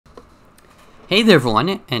Hey there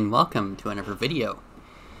everyone, and welcome to another video.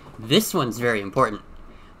 This one's very important.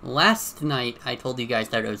 Last night I told you guys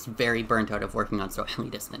that I was very burnt out of working on Socially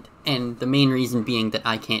Distant, and the main reason being that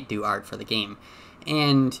I can't do art for the game.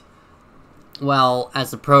 And, well,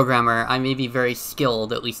 as a programmer, I may be very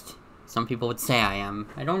skilled, at least some people would say I am.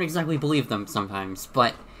 I don't exactly believe them sometimes,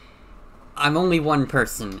 but I'm only one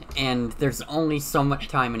person, and there's only so much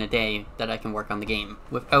time in a day that I can work on the game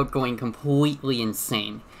without going completely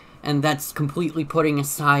insane. And that's completely putting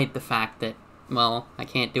aside the fact that, well, I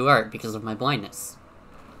can't do art because of my blindness.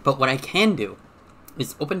 But what I can do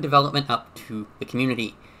is open development up to the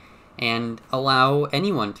community and allow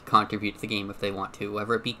anyone to contribute to the game if they want to,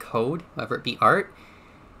 whether it be code, whether it be art,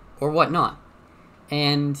 or whatnot.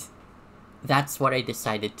 And that's what I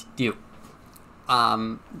decided to do.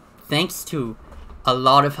 Thanks to a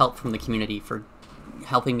lot of help from the community for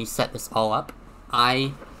helping me set this all up,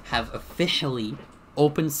 I have officially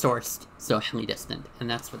open-sourced Socially Distant, and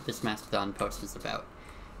that's what this Mastodon post is about.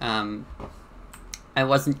 I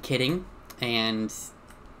wasn't kidding, and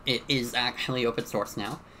it is actually open source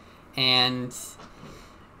now, and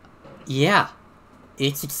yeah,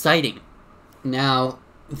 it's exciting. Now,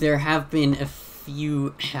 there have been a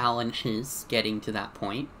few challenges getting to that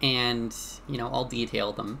point, and, you know, I'll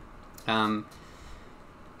detail them.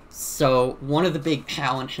 So, one of the big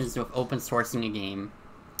challenges with open sourcing a game,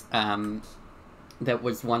 that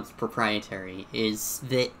was once proprietary is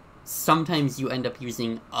that sometimes you end up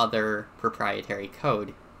using other proprietary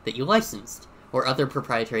code that you licensed, or other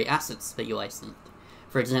proprietary assets that you licensed.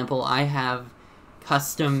 For example, I have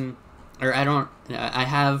I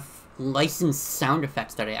have licensed sound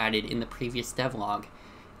effects that I added in the previous devlog,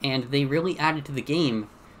 and they really added to the game,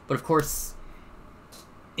 but of course,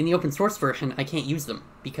 in the open source version, I can't use them,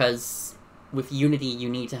 because with Unity you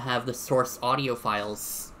need to have the source audio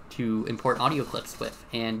files to import audio clips with,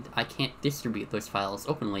 and I can't distribute those files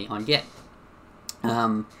openly on Git.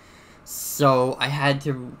 So I had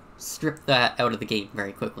to strip that out of the game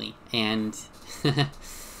very quickly, and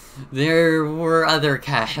there were other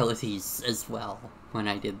casualties as well when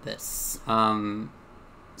I did this.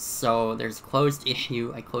 So there's a closed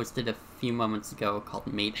issue, I closed it a few moments ago, called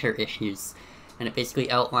Major Issues, and it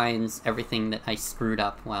basically outlines everything that I screwed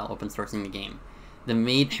up while open sourcing the game. The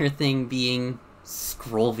major thing being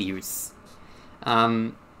scroll views.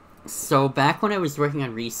 So back when I was working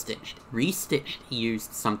on Restitched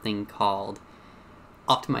used something called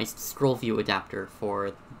Optimized Scroll View Adapter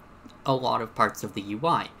for a lot of parts of the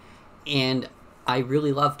UI, and I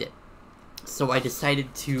really loved it. So I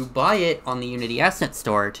decided to buy it on the Unity Asset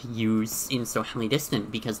Store to use in Socially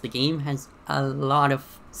Distant, because the game has a lot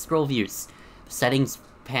of scroll views. The settings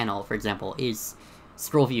panel, for example, is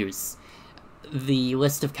scroll views. The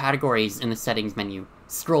list of categories in the settings menu,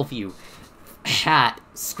 scroll view. Chat,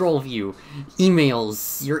 scroll view.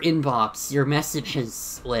 Emails, your inbox, your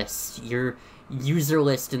messages list, your user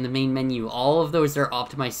list in the main menu, all of those are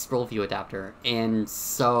optimized scroll view adapter. And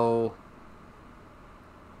so,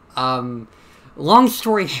 long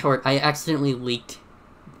story short, I accidentally leaked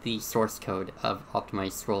the source code of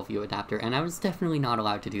optimized scroll view adapter, and I was definitely not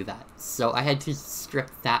allowed to do that. So I had to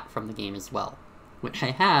strip that from the game as well, which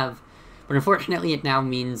I have. But unfortunately, it now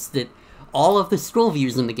means that all of the scroll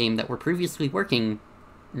views in the game that were previously working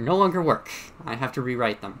no longer work. I have to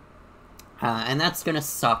rewrite them. And that's gonna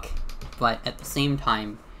suck, but at the same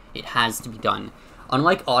time, it has to be done.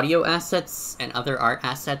 Unlike audio assets and other art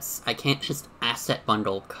assets, I can't just asset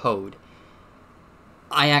bundle code.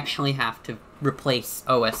 I actually have to replace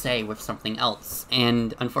OSA with something else,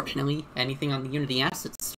 and unfortunately, anything on the Unity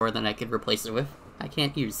Assets Store that I could replace it with, I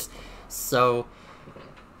can't use. So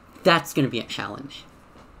that's going to be a challenge.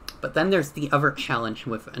 But then there's the other challenge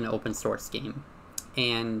with an open source game.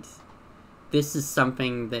 And this is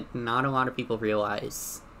something that not a lot of people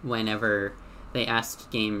realize whenever they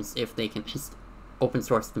ask games if they can just open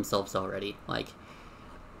source themselves already. Like,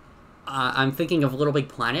 I'm thinking of Little Big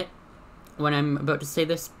Planet when I'm about to say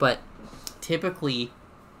this, but typically,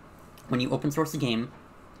 when you open source a game,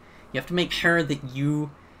 you have to make sure that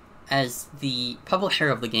you, as the publisher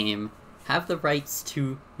of the game, have the rights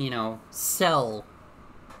to, you know, sell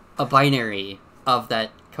a binary of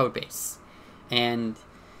that codebase. And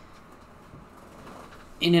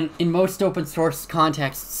in most open source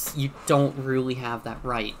contexts, you don't really have that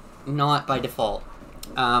right. Not by default.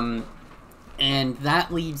 And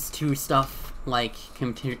that leads to stuff like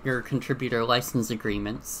contributor license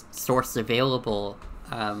agreements, source available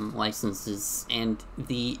licenses, and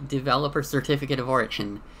the developer certificate of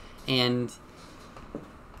origin. And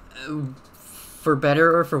for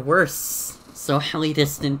better or for worse, Socially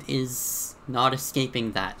Distant is not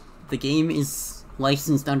escaping that. The game is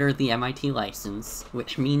licensed under the MIT license,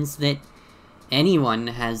 which means that anyone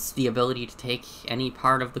has the ability to take any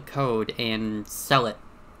part of the code and sell it,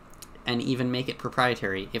 and even make it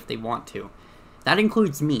proprietary if they want to. That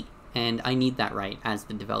includes me, and I need that right as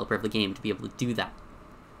the developer of the game to be able to do that,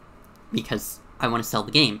 because I want to sell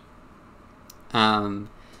the game.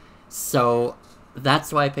 So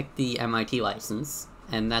that's why I picked the MIT license,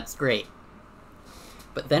 and that's great.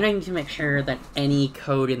 But then I need to make sure that any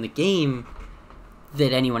code in the game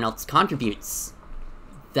that anyone else contributes,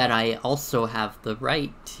 that I also have the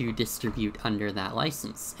right to distribute under that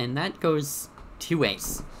license. And that goes two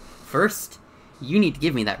ways. First, you need to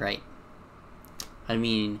give me that right. I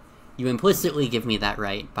mean, you implicitly give me that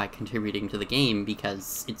right by contributing to the game,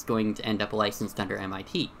 because it's going to end up licensed under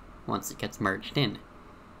MIT once it gets merged in.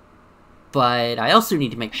 But I also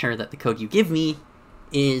need to make sure that the code you give me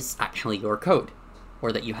is actually your code,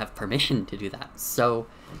 or that you have permission to do that. So,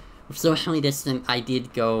 with Socially Distant, I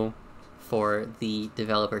did go for the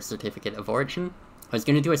Developer Certificate of Origin. I was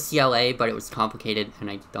going to do a CLA, but it was complicated, and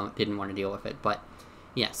I didn't want to deal with it. But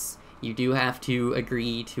yes, you do have to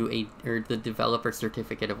agree to the Developer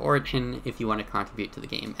Certificate of Origin if you want to contribute to the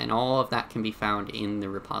game, and all of that can be found in the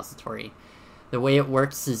repository. The way it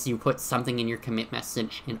works is you put something in your commit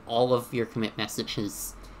message, and all of your commit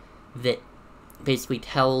messages that basically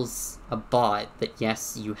tells a bot that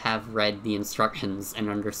yes, you have read the instructions and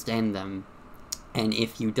understand them, and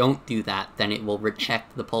if you don't do that, then it will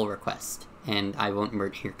reject the pull request, and I won't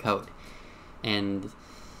merge your code. And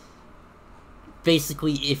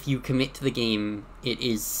basically, if you commit to the game, it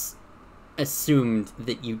is assumed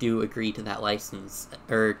that you do agree to that license,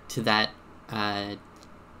 or to that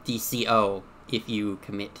DCO, if you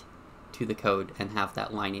commit to the code and have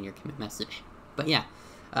that line in your commit message. But yeah,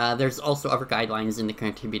 there's also other guidelines in the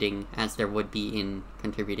contributing, as there would be in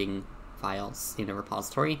contributing files in a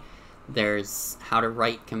repository. There's how to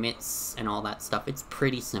write commits and all that stuff. It's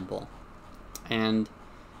pretty simple. And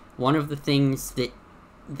one of the things that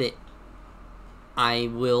I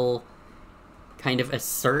will kind of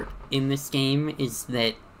assert in this game is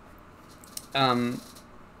that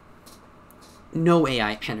no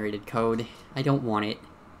AI-generated code. I don't want it.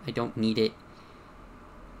 I don't need it.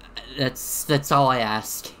 That's all I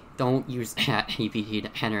ask. Don't use ChatGPT to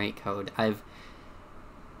generate code.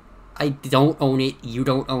 I don't own it, you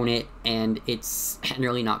don't own it, and it's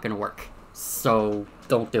generally not gonna work. So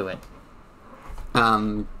don't do it.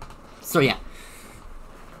 So yeah.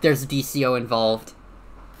 There's a DCO involved.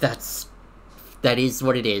 That is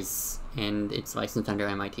what it is, and it's licensed under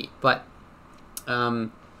MIT. But how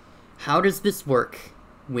does this work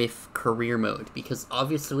with career mode? Because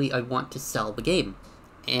obviously I want to sell the game,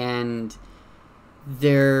 and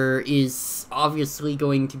there is obviously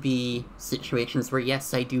going to be situations where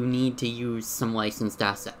yes, I do need to use some licensed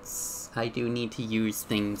assets. I do need to use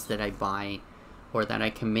things that I buy or that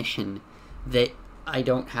I commission that I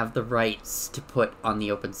don't have the rights to put on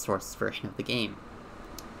the open source version of the game.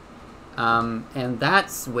 And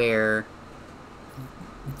that's where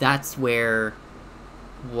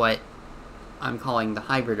what I'm calling the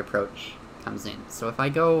hybrid approach comes in. So if I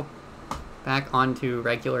go back onto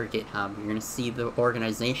regular GitHub, you're going to see the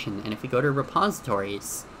organization, and if we go to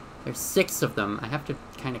repositories, there's 6 of them. I have to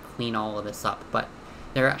kind of clean all of this up, but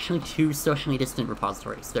there are actually 2 socially distant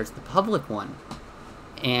repositories. There's the public one,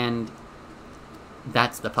 and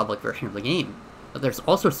that's the public version of the game. But there's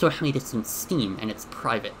also socially distant Steam, and it's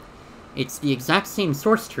private. It's the exact same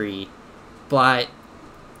source tree, but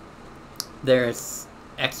there's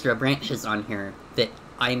extra branches on here that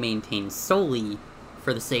I maintain solely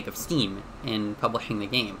for the sake of Steam in publishing the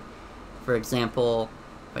game. For example,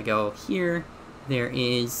 if I go here, there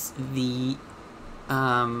is the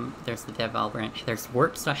there's the devel branch. There's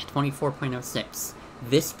work/24.06.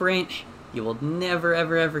 This branch, you will never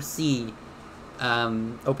ever see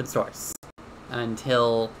open source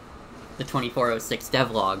until the 2406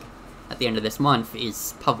 devlog at the end of this month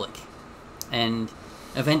is public. And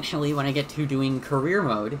eventually, when I get to doing career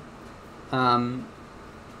mode,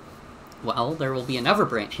 well, there will be another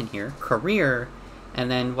branch in here, career,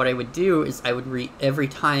 and then what I would do is I would every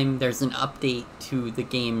time there's an update to the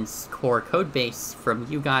game's core codebase from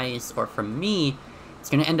you guys or from me, it's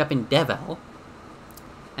going to end up in devel.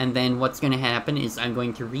 And then what's going to happen is I'm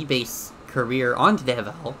going to rebase career onto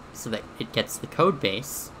devel so that it gets the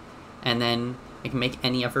codebase, and then I can make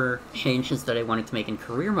any other changes that I wanted to make in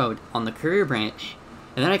career mode on the career branch,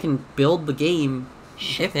 and then I can build the game,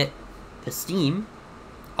 ship it to Steam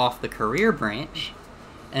off the career branch,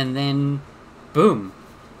 and then boom,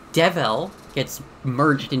 devel gets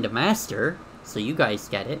merged into master, so you guys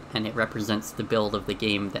get it, and it represents the build of the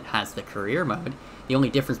game that has the career mode. The only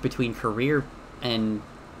difference between career and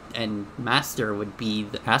master would be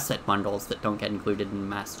the asset bundles that don't get included in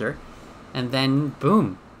master, and then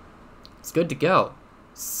boom, it's good to go.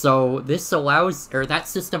 So this allows, or that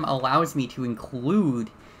system allows me to include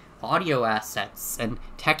audio assets and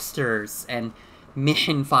textures and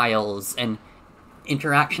mission files and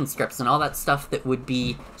interaction scripts and all that stuff that would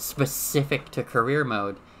be specific to career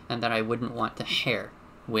mode and that I wouldn't want to share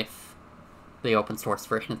with the open source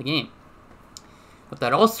version of the game. What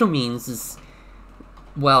that also means is,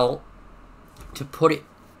 well, to put it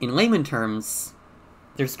in layman terms,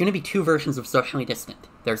 there's going to be two versions of Socially Distant.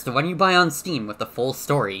 There's the one you buy on Steam with the full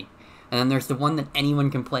story, and then there's the one that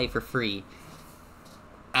anyone can play for free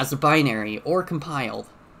as a binary or compiled,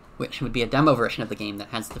 which would be a demo version of the game that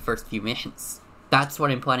has the first few missions. That's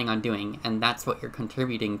what I'm planning on doing, and that's what you're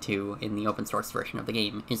contributing to in the open source version of the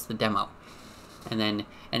game, is the demo. And then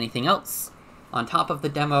anything else on top of the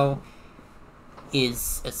demo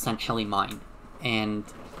is essentially mine. And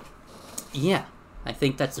yeah, I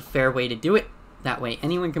think that's a fair way to do it. That way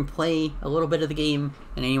anyone can play a little bit of the game,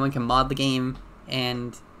 and anyone can mod the game,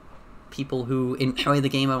 and people who enjoy the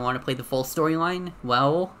game and want to play the full storyline,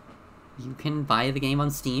 well, you can buy the game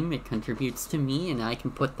on Steam, it contributes to me, and I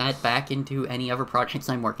can put that back into any other projects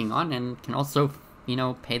I'm working on, and can also, you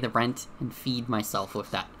know, pay the rent and feed myself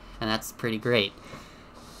with that. And that's pretty great.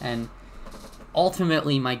 And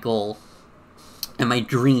ultimately my goal and my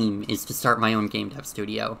dream is to start my own game dev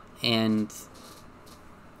studio, and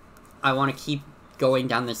I want to keep going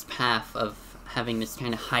down this path of having this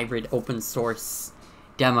kind of hybrid open source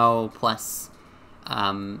demo plus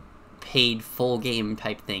paid full game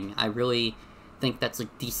type thing. I really think that's a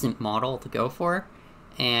decent model to go for,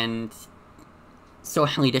 and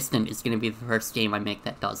Socially Distant is going to be the first game I make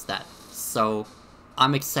that does that. So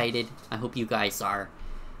I'm excited. I hope you guys are.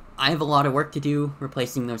 I have a lot of work to do,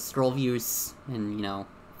 replacing those scroll views and, you know,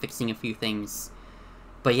 fixing a few things.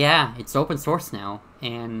 But yeah, it's open source now,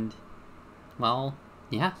 and, well,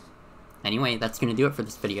 yeah. Anyway, that's going to do it for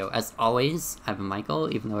this video. As always, I've been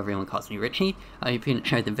Michael, even though everyone calls me Richie. I hope you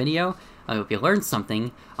enjoyed the video. I hope you learned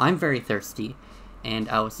something. I'm very thirsty, and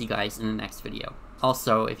I will see you guys in the next video.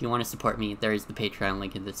 Also, if you want to support me, there is the Patreon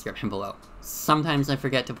link in the description below. Sometimes I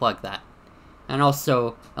forget to plug that. And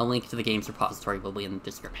also, a link to the games repository will be in the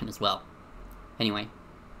description as well. Anyway,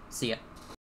 see ya.